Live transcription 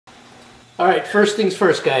Alright, first things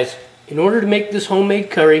first, guys. In order to make this homemade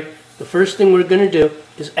curry, the first thing we're going to do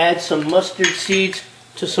is add some mustard seeds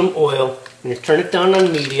to some oil. I'm going to turn it down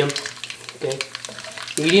on medium. Okay,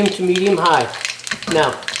 medium to medium high.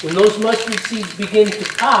 Now, when those mustard seeds begin to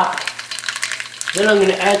pop, then I'm going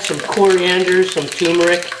to add some coriander, some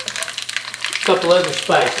turmeric, a couple other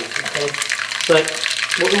spices. Okay, but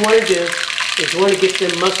what we want to do is we want to get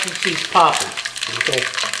them mustard seeds popping. Okay,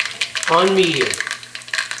 on medium.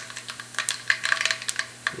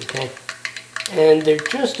 Okay, and they're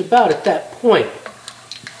just about at that point.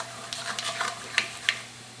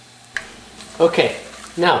 Okay,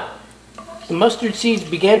 now the mustard seeds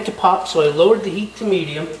began to pop, so I lowered the heat to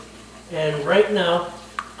medium, and right now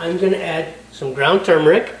I'm going to add some ground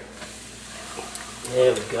turmeric.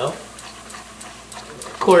 There we go.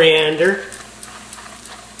 Coriander,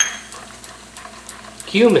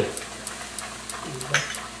 cumin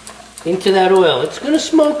into that oil. It's going to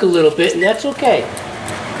smoke a little bit, and that's okay.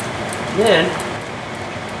 Then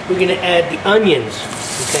we're going to add the onions.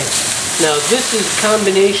 Okay. Now this is a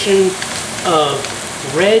combination of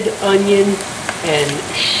red onion and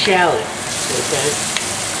shallot. Okay.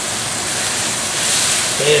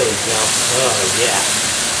 There we go. Oh yeah.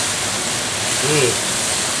 You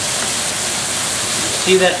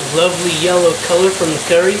see that lovely yellow color from the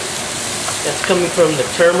curry? That's coming from the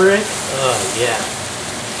turmeric. Oh yeah.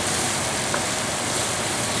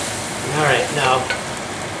 All right, now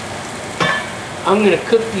I'm going to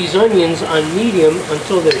cook these onions on medium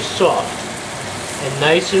until they're soft and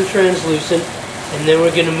nice and translucent, and then we're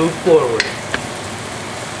going to move forward.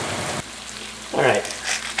 Alright,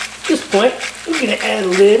 at this point we're going to add a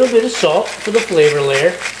little bit of salt for the flavor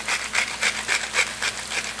layer.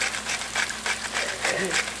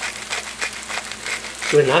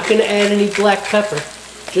 We're not going to add any black pepper,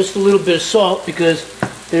 just a little bit of salt because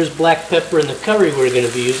there's black pepper in the curry we're going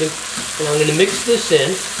to be using. And I'm going to mix this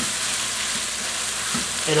in.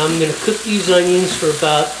 And I'm going to cook these onions for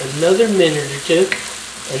about another minute or two,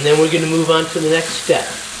 and then we're going to move on to the next step.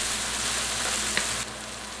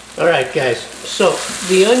 Alright guys, so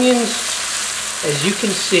the onions, as you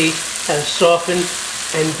can see, have softened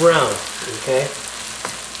and browned, okay?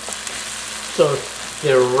 So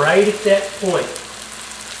they're right at that point.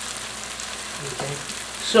 Okay.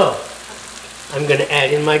 So I'm going to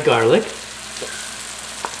add in my garlic.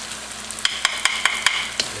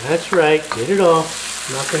 That's right, get it all.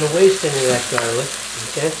 I'm not going to waste any of that garlic,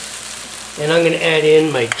 okay? And I'm going to add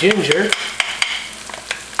in my ginger.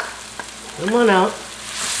 Come on out.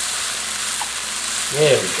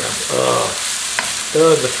 There we go.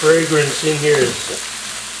 Oh, the fragrance in here is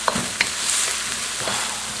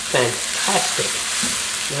fantastic.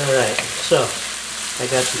 All right, so I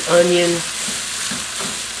got the onion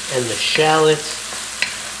and the shallots,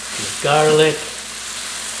 the garlic,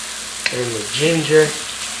 and the ginger,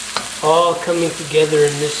 all coming together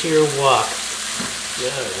in this here wok.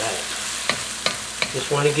 Alright. Just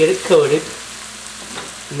want to get it coated.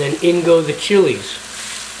 And then in go the chilies.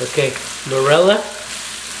 Okay, Morella,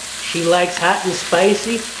 she likes hot and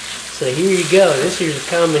spicy. So here you go. This here's a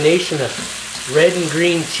combination of red and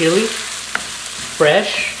green chili.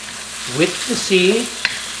 Fresh, with the seeds.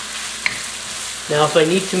 Now if I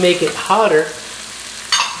need to make it hotter,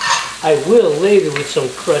 I will later with some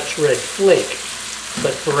crushed red flake.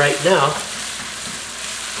 But for right now,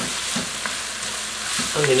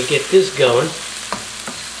 I'm going to get this going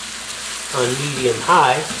on medium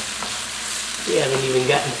high. We haven't even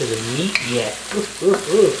gotten to the meat yet.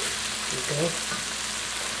 Okay.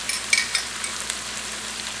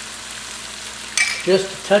 Just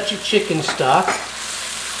a touch of chicken stock.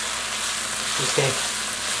 Okay.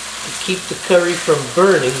 To keep the curry from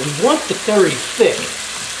burning. We want the curry thick.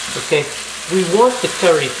 Okay. We want the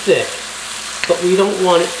curry thick, but we don't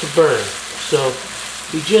want it to burn. So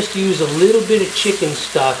we just use a little bit of chicken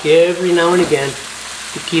stock every now and again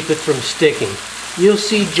to keep it from sticking. You'll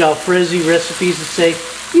see jalfrezi recipes that say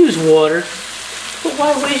use water, but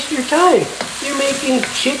why waste your time? You're making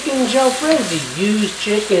chicken jalfrezi. Use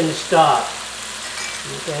chicken stock.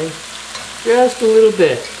 Okay? Just a little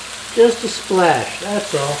bit. Just a splash.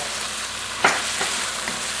 That's all.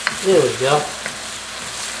 There we go.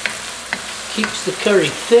 Keeps the curry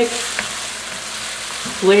thick,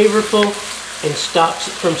 flavorful, and stops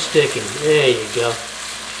it from sticking. There you go.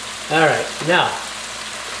 Alright, now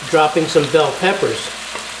dropping some bell peppers.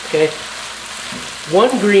 Okay,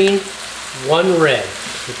 one green, one red.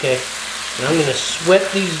 Okay, and I'm going to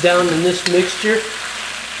sweat these down in this mixture,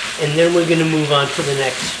 and then we're going to move on to the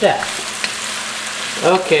next step.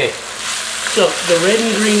 Okay, so the red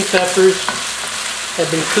and green peppers have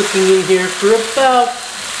been cooking in here for about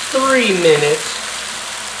 3 minutes.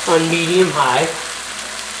 on medium-high.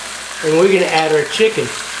 And we're going to add our chicken.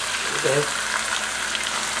 Okay.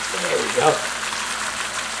 There we go.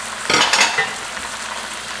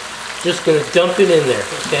 Just going to dump it in there,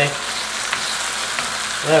 okay?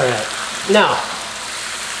 Alright. Now,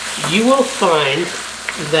 you will find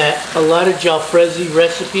that a lot of jalfrezi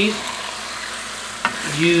recipes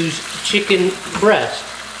use chicken breast.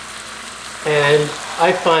 And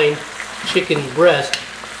I find chicken breast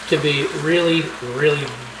to be really, really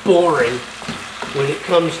boring when it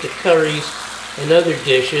comes to curries and other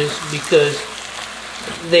dishes because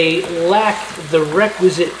they lack the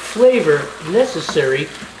requisite flavor necessary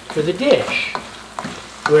for the dish.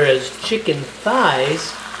 Whereas chicken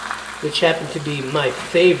thighs, which happen to be my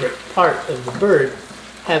favorite part of the bird,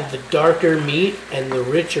 have the darker meat and the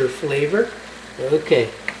richer flavor. Okay,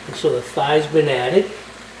 and so the thigh's been added.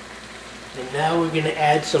 And now we're going to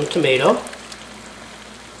add some tomato.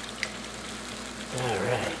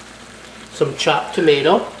 Alright. Some chopped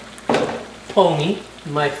tomato. Pomi,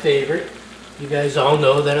 my favorite. You guys all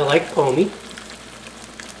know that I like pomi.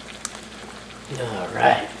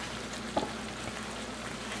 Alright.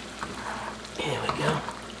 There we go.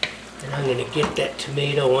 And I'm going to get that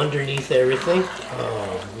tomato underneath everything.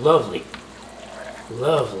 Oh, lovely.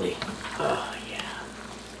 Lovely. Oh, yeah.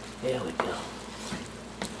 There we go.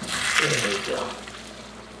 There we go.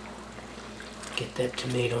 Get that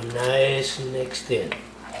tomato nice and mixed in.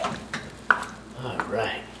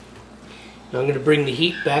 Alright. Now I'm going to bring the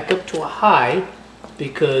heat back up to a high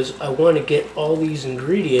because I want to get all these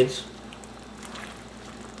ingredients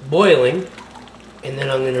boiling, and then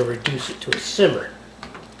I'm going to reduce it to a simmer.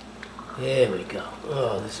 There we go.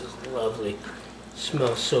 Oh, this is lovely. It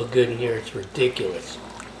smells so good in here, it's ridiculous.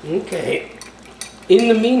 Okay. In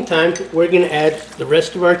the meantime, we're going to add the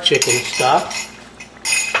rest of our chicken stock.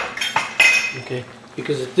 Okay,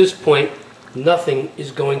 because at this point, nothing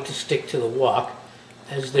is going to stick to the wok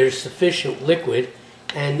as there's sufficient liquid,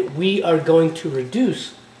 and we are going to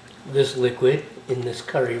reduce this liquid in this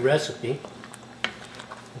curry recipe.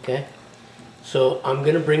 Okay, so I'm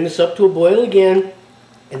going to bring this up to a boil again,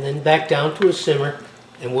 and then back down to a simmer,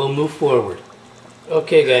 and we'll move forward.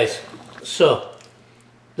 Okay guys, so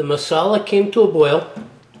the masala came to a boil,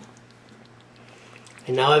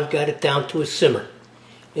 and now I've got it down to a simmer.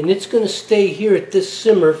 And it's going to stay here at this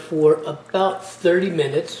simmer for about 30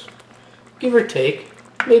 minutes, give or take,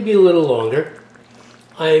 maybe a little longer.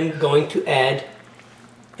 I'm going to add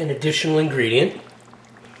an additional ingredient.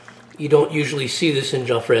 You don't usually see this in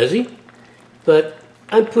jalfrezi, but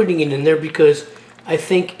I'm putting it in there because I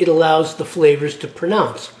think it allows the flavors to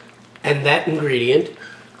pronounce. And that ingredient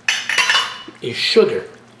is sugar.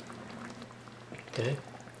 Okay.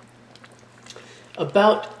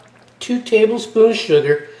 About 2 tablespoons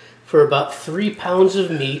sugar for about 3 pounds of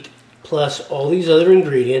meat plus all these other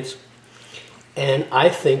ingredients, and I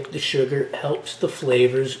think the sugar helps the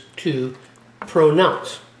flavors to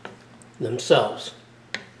pronounce themselves.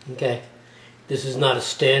 Okay, this is not a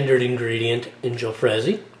standard ingredient in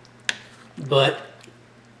jalfrezi, but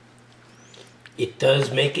it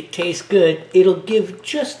does make it taste good. It'll give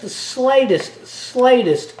just the slightest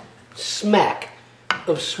smack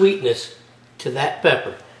of sweetness to that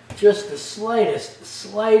pepper. Just the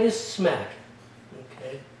slightest smack.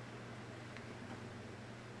 Okay.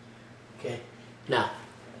 Okay. Now,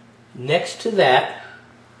 next to that,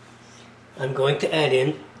 I'm going to add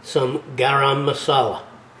in some garam masala.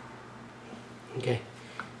 Okay.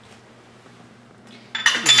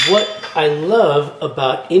 What I love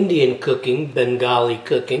about Indian cooking, Bengali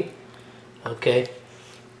cooking, okay,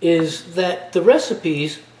 is that the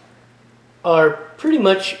recipes are pretty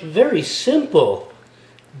much very simple,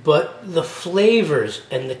 but the flavors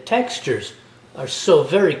and the textures are so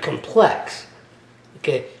very complex,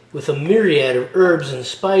 okay, with a myriad of herbs and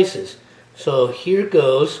spices. So here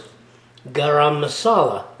goes garam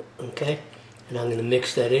masala, okay, and I'm going to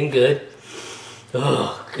mix that in good.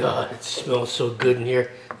 Oh God, it smells so good in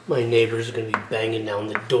here. My neighbors are going to be banging down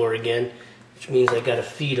the door again, which means I got to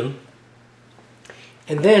feed them.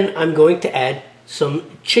 And then I'm going to add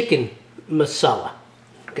some chicken masala,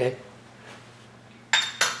 okay.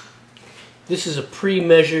 This is a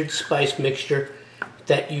pre-measured spice mixture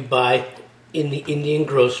that you buy in the Indian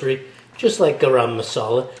grocery, just like garam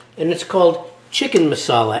masala, and it's called chicken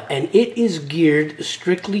masala, and it is geared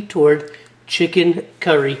strictly toward chicken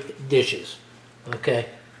curry dishes, okay.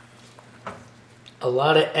 A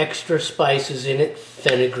lot of extra spices in it,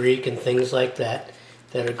 fenugreek and things like that,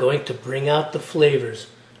 that are going to bring out the flavors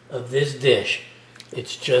of this dish.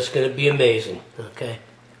 It's just going to be amazing, okay.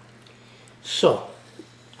 So,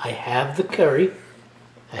 I have the curry,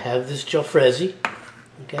 I have this jalfrezi,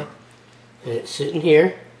 okay, and it's sitting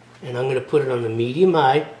here, And I'm going to put it on the medium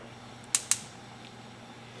high.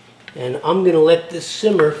 And I'm going to let this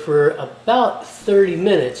simmer for about 30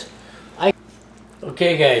 minutes.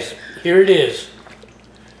 Okay guys, here it is.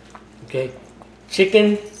 Okay,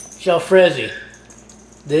 chicken jalfrezi.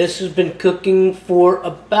 This has been cooking for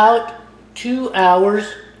about 2 hours.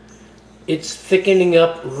 It's thickening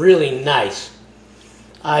up really nice.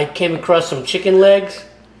 I came across some chicken legs.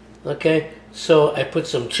 Okay, so I put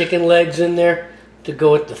some chicken legs in there to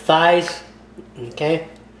go with the thighs. Okay,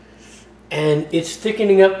 and it's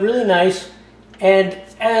thickening up really nice. And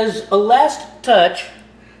as a last touch,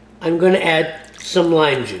 I'm going to add some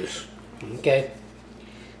lime juice. Okay,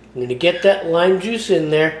 I'm going to get that lime juice in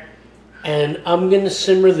there, and I'm going to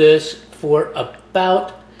simmer this for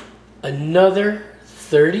about another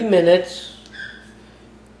 30 minutes.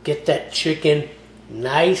 Get that chicken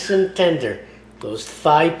nice and tender. Those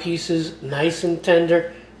thigh pieces nice and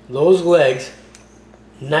tender. Those legs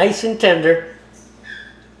nice and tender.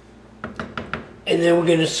 And then we're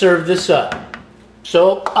going to serve this up.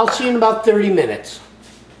 So I'll see you in about 30 minutes.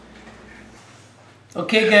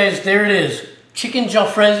 Okay guys, there it is. Chicken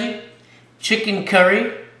jalfrezi, chicken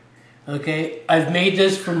curry. Okay, I've made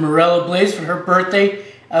this for Morella Blaze for her birthday.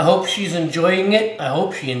 I hope she's enjoying it. I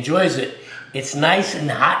hope she enjoys it. It's nice and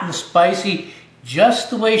hot and spicy, just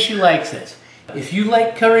the way she likes it. If you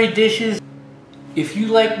like curry dishes, if you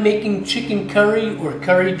like making chicken curry or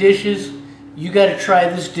curry dishes, you got to try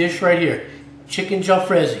this dish right here, chicken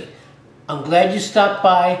jalfrezi. I'm glad you stopped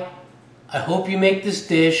by. I hope you make this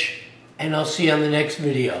dish, and I'll see you on the next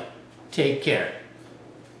video. Take care.